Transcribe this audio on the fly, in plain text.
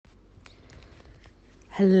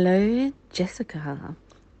Hello, Jessica.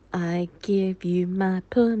 I give you my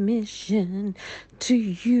permission to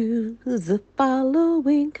use the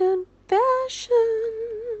following confession.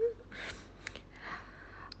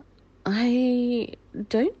 I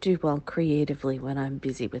don't do well creatively when I'm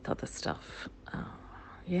busy with other stuff.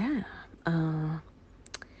 Yeah. Uh,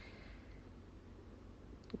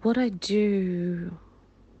 what I do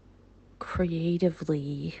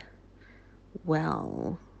creatively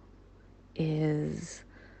well is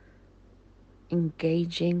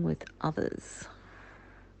engaging with others,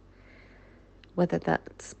 whether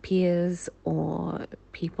that's peers or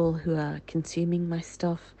people who are consuming my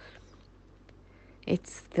stuff.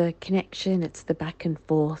 It's the connection, it's the back and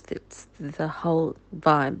forth, it's the whole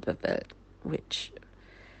vibe of it, which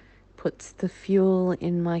puts the fuel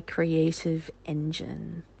in my creative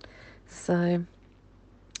engine. So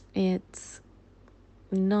it's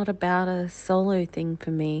not about a solo thing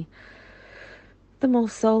for me. The more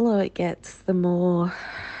solo it gets, the more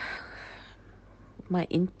my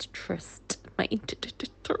interest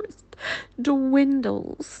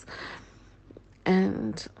dwindles.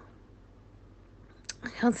 And I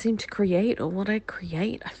can't seem to create, or what I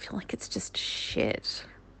create, I feel like it's just shit.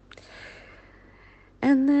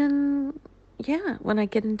 And then, yeah, when I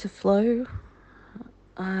get into flow,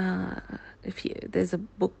 there's a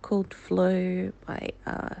book called Flow by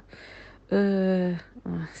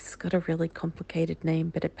it's got a really complicated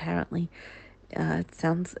name, but apparently, it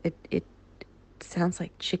sounds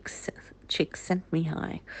like Chick Sent Me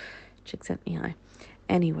High. Chick Sent Me High.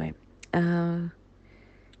 Anyway, yeah,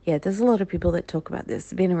 there's a lot of people that talk about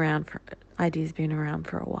this. Ideas been around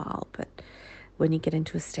for a while, but when you get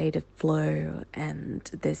into a state of flow and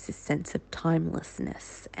there's this sense of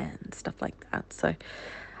timelessness and stuff like that. So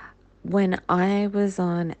when I was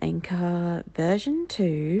on Anchor version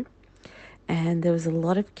 2 and there was a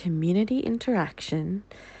lot of community interaction,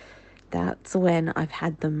 that's when I've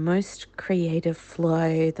had the most creative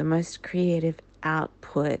flow, the most creative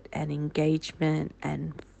output and engagement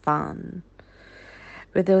and fun.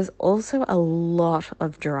 But there was also a lot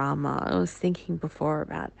of drama. I was thinking before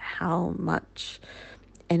about how much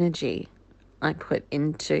energy I put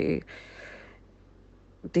into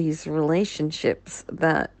these relationships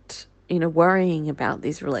that, worrying about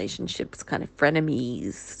these relationships, kind of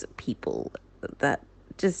frenemies, people that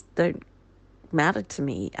just don't matter to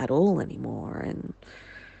me at all anymore. And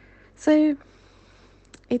so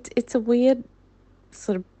it's a weird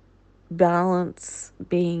sort of balance,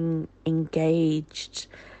 being engaged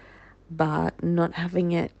but not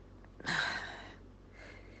having it,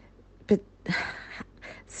 but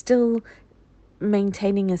still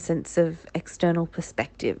maintaining a sense of external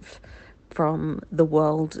perspective from the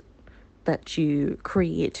world that you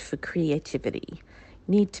create for creativity.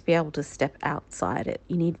 You need to be able to step outside it.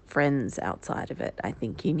 You need friends outside of it. I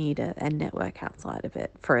think you need a network outside of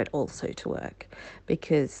it for it also to work,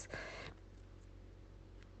 because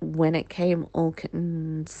when it came all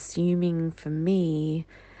consuming for me,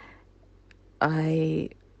 I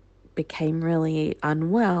became really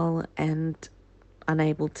unwell and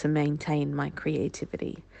unable to maintain my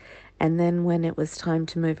creativity. And then when it was time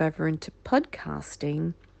to move over into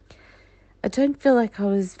podcasting, I don't feel like I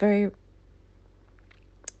was very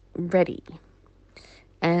ready.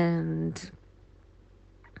 And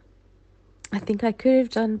I think I could have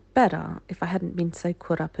done better if I hadn't been so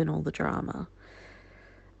caught up in all the drama.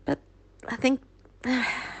 But I think,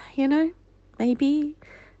 maybe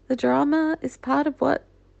the drama is part of what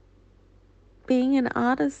being an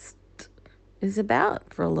artist is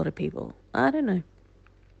about for a lot of people. I don't know.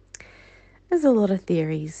 There's a lot of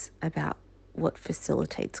theories about what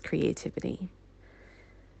facilitates creativity.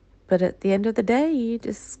 But at the end of the day, you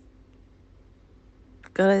just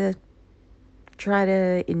gotta try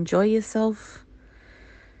to enjoy yourself,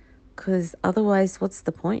 because otherwise, what's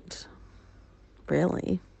the point?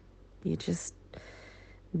 Really? You're just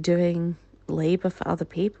doing labor for other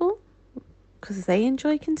people because they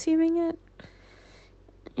enjoy consuming it.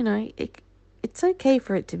 It's okay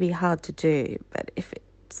for it to be hard to do, but if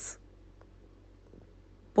it's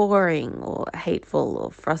boring or hateful or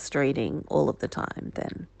frustrating all of the time,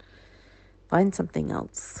 then find something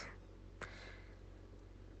else.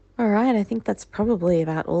 All right, I think that's probably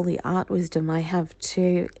about all the art wisdom I have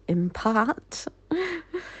to impart.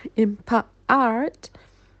 Impart.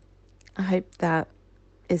 I hope that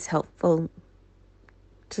is helpful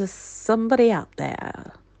to somebody out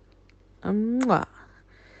there. Mwah.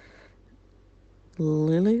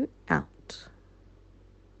 Lulu out.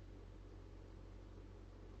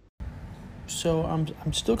 So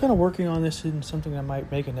I'm still kind of working on this in something I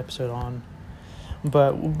might make an episode on.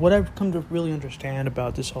 But what I've come to really understand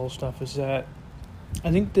about this whole stuff is that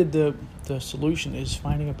I think that the solution is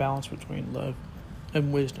finding a balance between love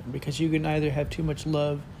and wisdom, because you can either have too much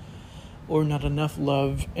love or not enough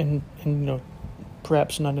love, and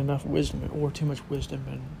perhaps not enough wisdom, or too much wisdom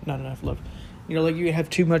and not enough love. Like you have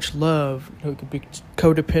too much love, it could be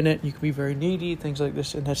codependent, you could be very needy, things like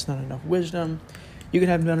this, and that's not enough wisdom. You can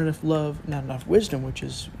have not enough love, not enough wisdom, which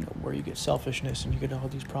is where you get selfishness and you get all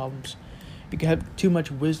these problems. You can have too much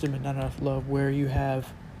wisdom and not enough love, where you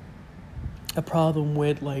have a problem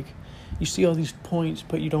with, like, you see all these points,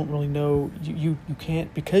 but you don't really know, you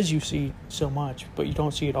can't, because you see so much, but you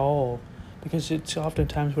don't see it all, because it's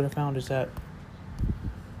oftentimes what I found is that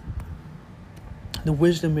the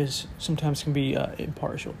wisdom sometimes can be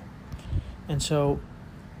impartial, and so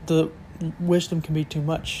the wisdom can be too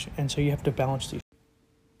much, and so you have to balance these.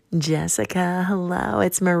 Jessica, hello.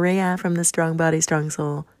 It's Maria from the Strong Body, Strong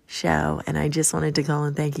Soul show, and I just wanted to call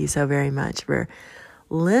and thank you so very much for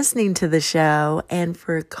listening to the show and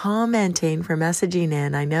for commenting, for messaging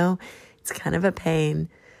in. I know it's kind of a pain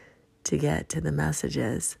to get to the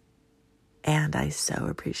messages, and I so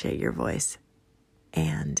appreciate your voice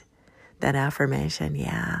and that affirmation.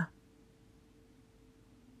 Yeah.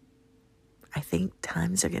 I think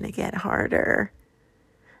times are going to get harder.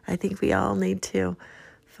 I think we all need to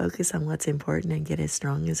focus on what's important and get as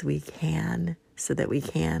strong as we can so that we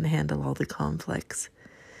can handle all the conflicts.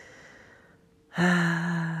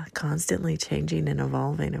 Constantly changing and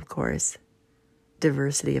evolving, of course.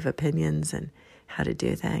 Diversity of opinions and how to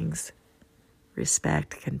do things.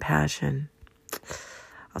 Respect, compassion.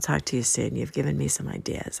 I'll talk to you soon. You've given me some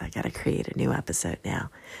ideas. I got to create a new episode now.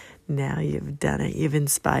 Now you've done it. You've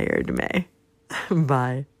inspired me.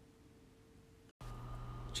 Bye.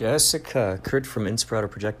 Jessica, Kurt from Inspirato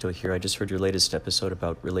Projecto here. I just heard your latest episode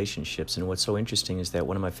about relationships, and what's so interesting is that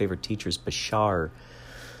one of my favorite teachers, Bashar,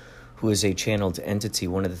 who is a channeled entity,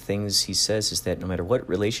 one of the things he says is that no matter what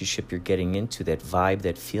relationship you're getting into, that vibe,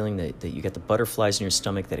 that feeling, that you get the butterflies in your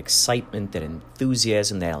stomach, that excitement, that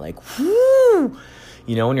enthusiasm, that like, whoo,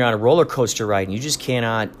 when you're on a roller coaster ride and you just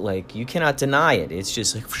cannot deny it. It's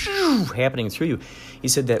just like, whoo, happening through you. He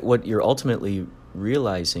said that what you're ultimately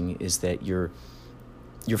realizing is that you're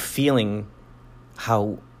feeling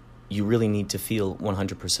how you really need to feel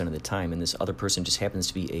 100% of the time. And this other person just happens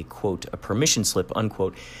to be a, quote, a permission slip,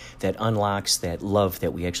 unquote, that unlocks that love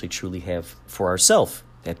that we actually truly have for ourselves.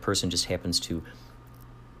 That person just happens to,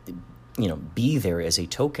 be there as a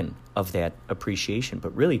token of that appreciation.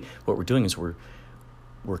 But really what we're doing is we're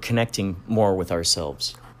connecting more with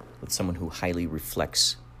ourselves, with someone who highly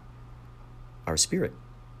reflects our spirit.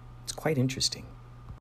 It's quite interesting.